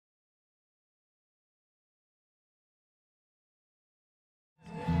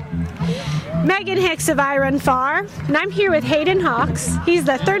Megan Hicks of I Run Far, and I'm here with Hayden Hawks. He's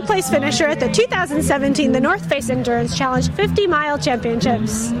the third place finisher at the 2017 The North Face Endurance Challenge 50-mile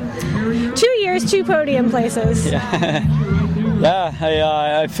championships. 2 years, 2 podium places.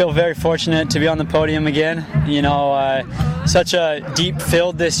 I feel very fortunate to be on the podium again. You know, such a deep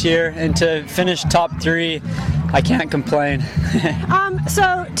field this year, and to finish top 3, I can't complain.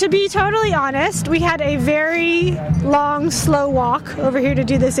 So, to be totally honest, we had a very long, slow walk over here to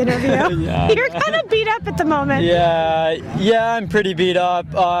do this interview. You're kind of beat up at the moment. Yeah, I'm pretty beat up.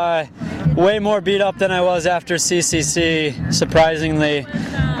 Way more beat up than I was after CCC, surprisingly.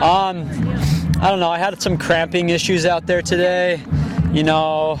 I don't know, I had some cramping issues out there today. You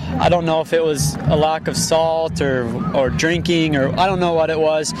know, I don't know if it was a lack of salt or drinking, or I don't know what it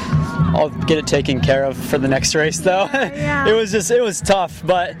was. I'll get it taken care of for the next race, though. Yeah. It was tough,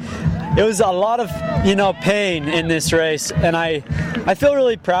 but it was a lot of, pain in this race, and I feel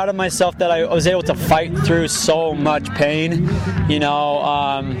really proud of myself that I was able to fight through so much pain,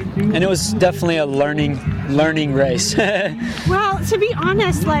 and it was definitely a learning race. Well, to be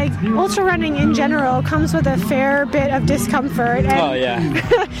honest, like, ultra running in general comes with a fair bit of discomfort. And oh, yeah.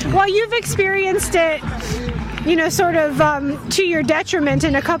 while you've experienced it, sort of to your detriment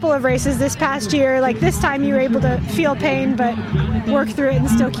in a couple of races this past year, like this time you were able to feel pain but work through it and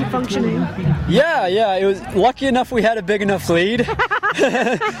still keep functioning. Yeah, it was lucky enough we had a big enough lead.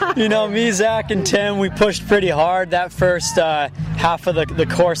 Me, Zach, and Tim, we pushed pretty hard that first half of the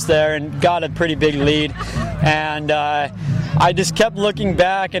course there and got a pretty big lead. And I just kept looking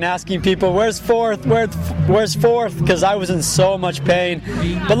back and asking people, where's fourth? Where's fourth? Because I was in so much pain.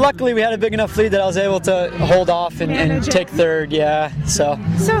 But luckily we had a big enough lead that I was able to hold off and take third, So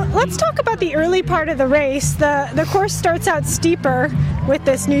let's talk about the early part of the race. The course starts out steeper with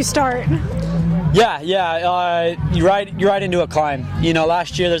this new start. Yeah. You're right into a climb.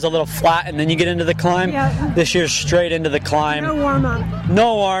 Last year there's a little flat and then you get into the climb. Yeah. This year's straight into the climb.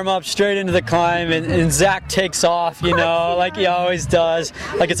 No warm up, straight into the climb, and Zach takes off, like he always does,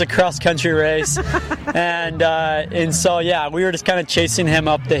 like it's a cross country race. and so we were just kind of chasing him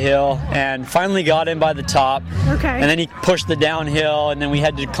up the hill and finally got him by the top. Okay. And then he pushed the downhill, and then we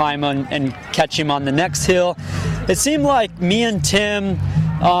had to climb on and catch him on the next hill. It seemed like me and Tim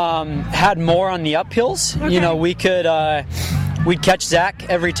had more on the uphills. Okay. We'd catch Zach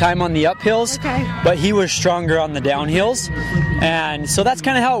every time on the uphills, but he was stronger on the downhills. And so that's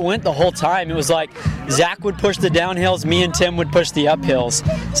kind of how it went the whole time. It was like Zach would push the downhills, me and Tim would push the uphills.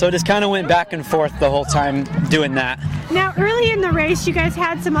 So it just kind of went back and forth the whole time doing that. Now, early in the race, you guys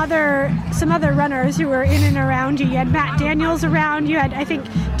had some other runners who were in and around you. You had Matt Daniels around. You had, I think,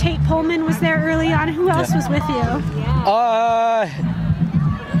 Tate Pullman was there early on. Who else was with you?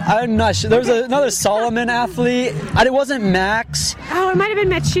 I'm not sure. There was another Solomon athlete. It wasn't Max. Oh, it might have been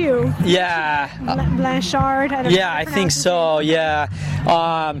Mathieu. Yeah. Blanchard. I think so. Yeah.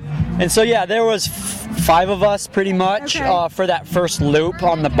 And so there was 5 of us pretty much for that first loop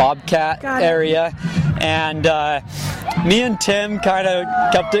on the Bobcat area, and me and Tim kind of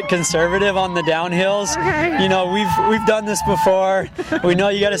kept it conservative on the downhills. We've done this before. We know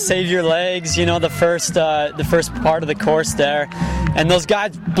you got to save your legs. The first part of the course there, and those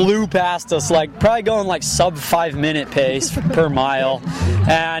guys blew past us, like probably going like sub 5 minute pace per mile.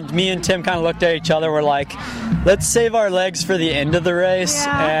 And me and Tim kind of looked at each other. We're like, let's save our legs for the end of the race.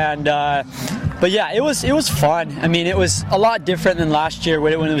 And but it was fun. I mean, it was a lot different than last year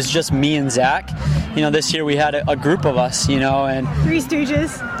when it was just me and Zach. This year we had a group of us, and Three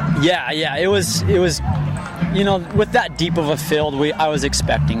Stooges. Yeah, it was with that deep of a field, I was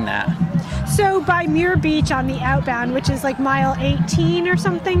expecting that. So by Muir Beach on the outbound, which is like mile 18 or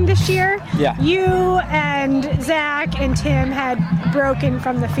something this year, you and Zach and Tim had broken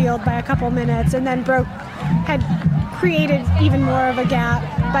from the field by a couple minutes, and then had created even more of a gap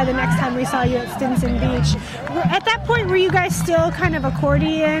by the next time we saw you at Stinson Beach. At that point, were you guys still kind of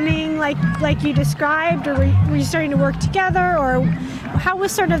accordioning like you described, or were you starting to work together, or how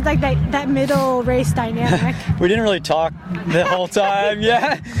was sort of like that middle race dynamic? We didn't really talk the whole time.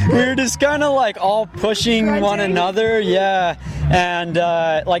 We were just kind of like all pushing one another. And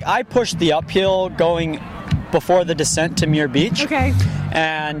I pushed the uphill going before the descent to Muir Beach.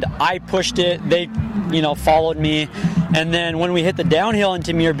 And I pushed it. They, followed me. And then when we hit the downhill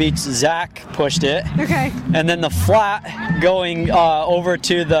into Muir Beach, Zach pushed it. And then the flat going over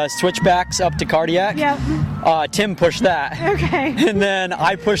to the switchbacks up to Cardiac. Tim pushed that. And then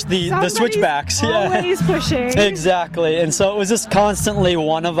I pushed the switchbacks. Always pushing. Exactly. And so it was just constantly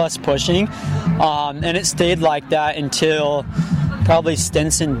one of us pushing. And it stayed like that until probably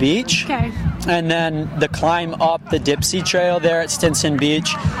Stinson Beach. Okay. And then the climb up the Dipsy Trail there at Stinson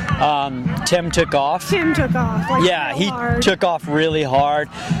Beach, Tim took off. Like, he took off really hard.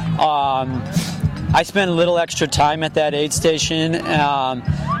 I spent a little extra time at that aid station,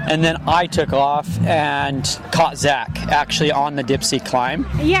 and then I took off and caught Zach actually on the Dipsy climb.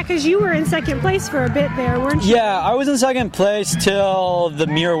 Yeah, because you were in second place for a bit there, weren't you? Yeah, I was in second place till the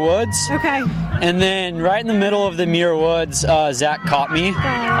Muir Woods. Okay. And then right in the middle of the Muir Woods, Zach caught me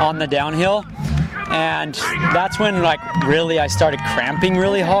on the downhill. And that's when, like, really I started cramping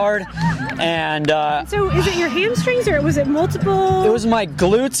really hard. And so is it your hamstrings or was it multiple? It was my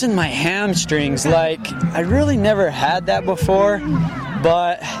glutes and my hamstrings. Like, I really never had that before,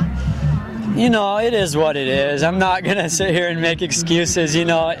 but you know, it is what it is. I'm not gonna sit here and make excuses. You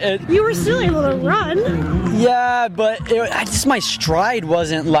know, you were still able to run. Yeah, but my stride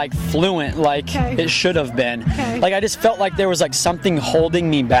wasn't like fluent like it should have been. Okay. Like, I just felt like there was like something holding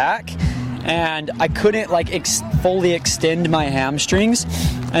me back, and I couldn't like fully extend my hamstrings.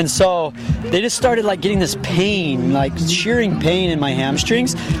 And so they just started like getting this pain, like shearing pain in my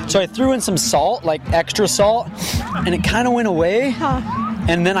hamstrings. So I threw in some salt, like extra salt, and it kind of went away.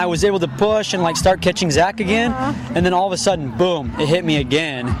 And then I was able to push and like start catching Zach again. And then all of a sudden, boom, it hit me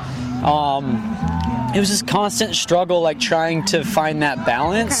again. It was this constant struggle, like trying to find that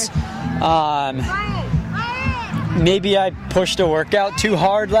balance. Maybe I pushed a workout too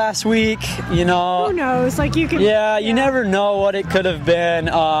hard last week, you know. Who knows? Like, you could... Yeah, you never know what it could have been.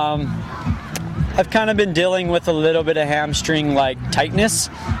 I've kind of been dealing with a little bit of hamstring, like, tightness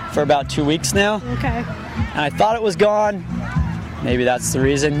for about 2 weeks now. Okay. And I thought it was gone. Maybe that's the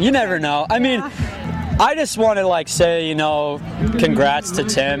reason. You never know. I mean, I just want to, like, say, you know, congrats to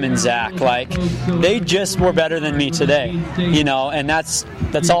Tim and Zach. Like, they just were better than me today, you know, and that's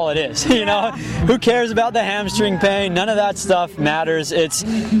all it is, you know. Who cares about the hamstring pain? None of that stuff matters.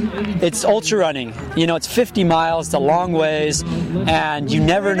 It's ultra running, you know. It's 50 miles, it's a long ways, and you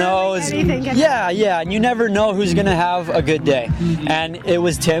never know. And you never know who's gonna have a good day. And it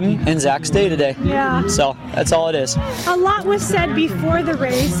was Tim and Zach's day today. Yeah. So that's all it is. A lot was said before the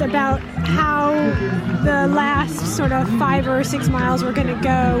race about how the last sort of 5 or 6 miles were going to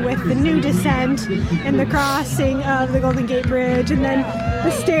go with the new descent and the crossing of the Golden Gate Bridge, and then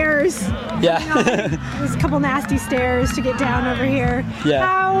the stairs. Yeah. You know, there's a couple nasty stairs to get down over here. Yeah.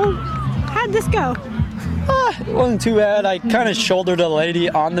 How'd this go? It wasn't too bad. I kind of shouldered a lady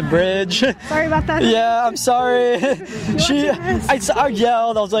on the bridge. Sorry about that. Yeah, I'm sorry. I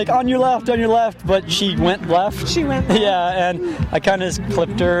yelled. I was like, on your left, but she went left. She went left. Yeah, and I kind of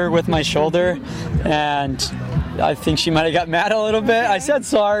clipped her with my shoulder, and I think she might have got mad a little bit. I said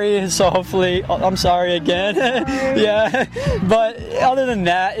sorry, so hopefully I'm sorry again. Yeah, but other than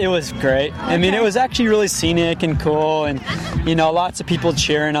that, it was great. I mean, it was actually really scenic and cool, and you know, lots of people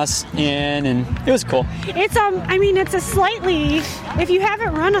cheering us in, and it was cool. It's it's a slightly, if you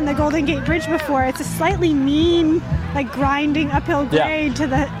haven't run on the Golden Gate Bridge before, it's a slightly mean, like grinding uphill grade to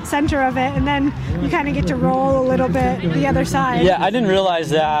the center of it, and then you kind of get to roll a little bit the other side. Yeah, I didn't realize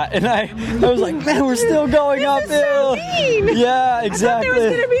that, and I was like, man, we're still going uphill. So mean. Yeah, exactly. I thought there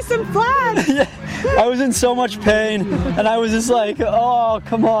was going to be some flat. Yeah, I was in so much pain, and I was just like, oh,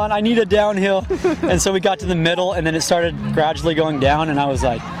 come on, I need a downhill. And so we got to the middle, and then it started gradually going down, and I was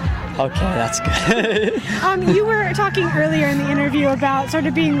like, okay, that's good. You were talking earlier in the interview about sort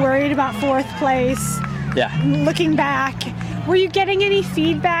of being worried about fourth place. Yeah. Looking back, were you getting any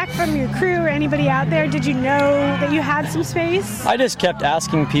feedback from your crew or anybody out there? Did you know that you had some space? I just kept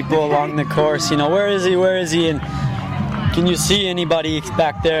asking people along the course, you know, where is he? And can you see anybody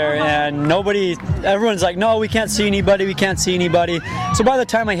back there? And everyone's like, no, we can't see anybody. So by the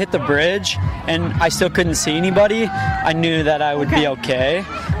time I hit the bridge and I still couldn't see anybody, I knew that I would be okay,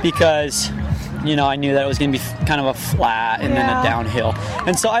 because, you know, I knew that it was going to be kind of a flat and then a downhill.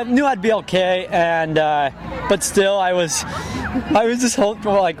 And so I knew I'd be okay, and but still I was just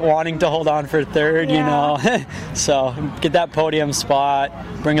wanting to hold on for third, you know. So get that podium spot,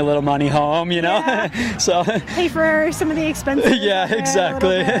 bring a little money home, you know. So pay for some of the expenses. Yeah,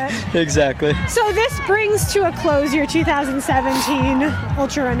 exactly. Exactly. So this brings to a close your 2017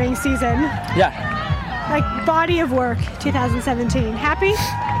 ultra running season. Yeah. Like, body of work, 2017. Happy?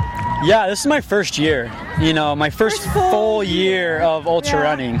 Yeah, this is my first year, you know, my first full year of ultra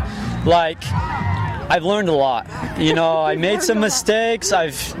running. Like, I've learned a lot. You know, I made some mistakes.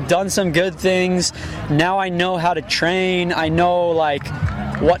 I've done some good things. Now I know how to train. I know, like,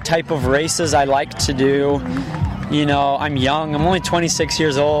 what type of races I like to do. You know, I'm young. I'm only 26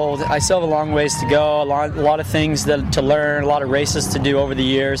 years old. I still have a long ways to go. A lot of things to learn, a lot of races to do over the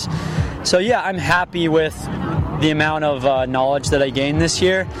years. So, yeah, I'm happy with the amount of knowledge that I gained this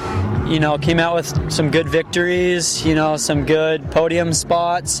year. You know, came out with some good victories, you know, some good podium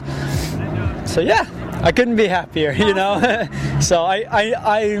spots. So yeah, I couldn't be happier, you know. So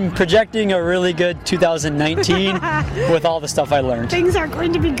I'm projecting a really good 2019 with all the stuff I learned. Things are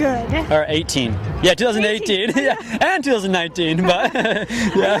going to be good. Or 18. Yeah, 2018. Yeah, and 2019, but yeah.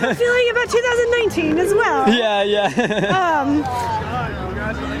 I have a feeling about 2019 as well. Yeah.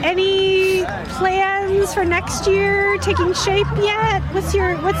 Any plans for next year taking shape yet? What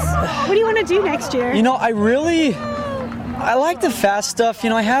do you want to do next year? You know, I like the fast stuff. You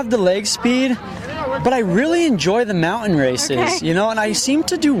know, I have the leg speed, but I really enjoy the mountain races, you know, and I seem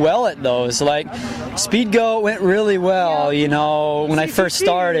to do well at those. Like, Speed Goat went really well, you know, when I first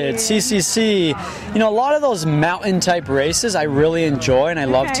started. CCC, you know, a lot of those mountain-type races I really enjoy and I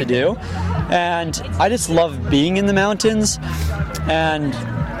love to do. And I just love being in the mountains. And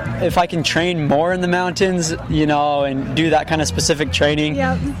if I can train more in the mountains, you know, and do that kind of specific training,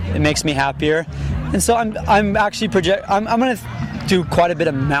 it makes me happier. And so I'm actually I'm going to do quite a bit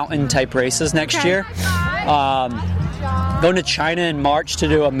of mountain type races next year. Going to China in March to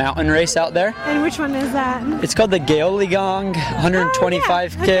do a mountain race out there. And which one is that? It's called the Gaoligang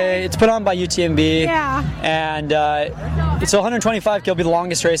 125K. It's put on by UTMB. Yeah. And so 125K will be the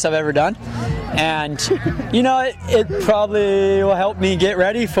longest race I've ever done. And, you know, it probably will help me get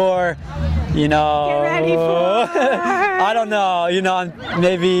ready for, you know... Get ready for... I don't know, you know,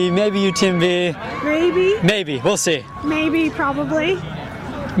 maybe UTMB. Maybe, we'll see. Maybe, probably,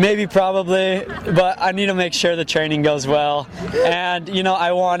 but I need to make sure the training goes well. And, you know,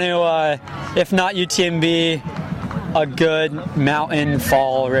 I want to, if not UTMB, a good mountain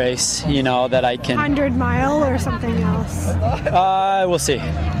fall race, you know, that I can... 100-mile or something else? We'll see.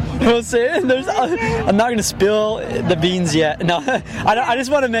 We'll see. I'm not going to spill the beans yet. No, I just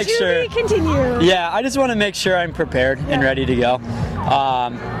want to make sure. Continue. Yeah, I just want to make sure I'm prepared and ready to go.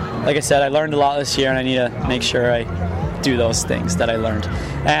 Like I said, I learned a lot this year, and I need to make sure I do those things that I learned.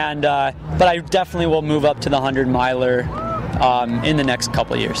 And but I definitely will move up to the 100-miler in the next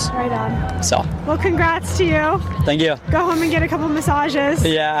couple of years. Right on. So. Well, congrats to you. Thank you. Go home and get a couple massages.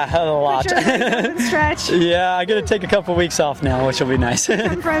 Yeah, a lot. Stretch. Yeah, I got to take a couple weeks off now, which will be nice.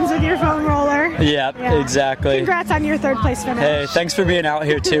 Become friends with your foam roller. Yeah, exactly. Congrats on your third place finish. Hey, thanks for being out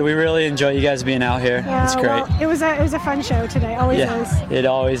here too. We really enjoy you guys being out here. Yeah, it's great. Well, it was a fun show today. Always is. It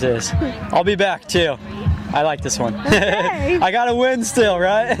always is. I'll be back too. I like this one. Okay. I got to win still,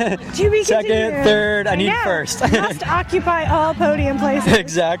 right? Second, third, I need first. Must occupy all podium places.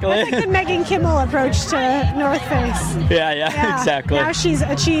 Exactly. That's like the Megan Kimmel approach to North Face. Yeah, exactly. Now she's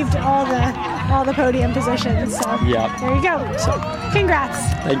achieved all the podium positions. So there you go. So, congrats.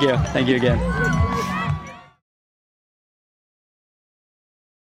 Thank you again.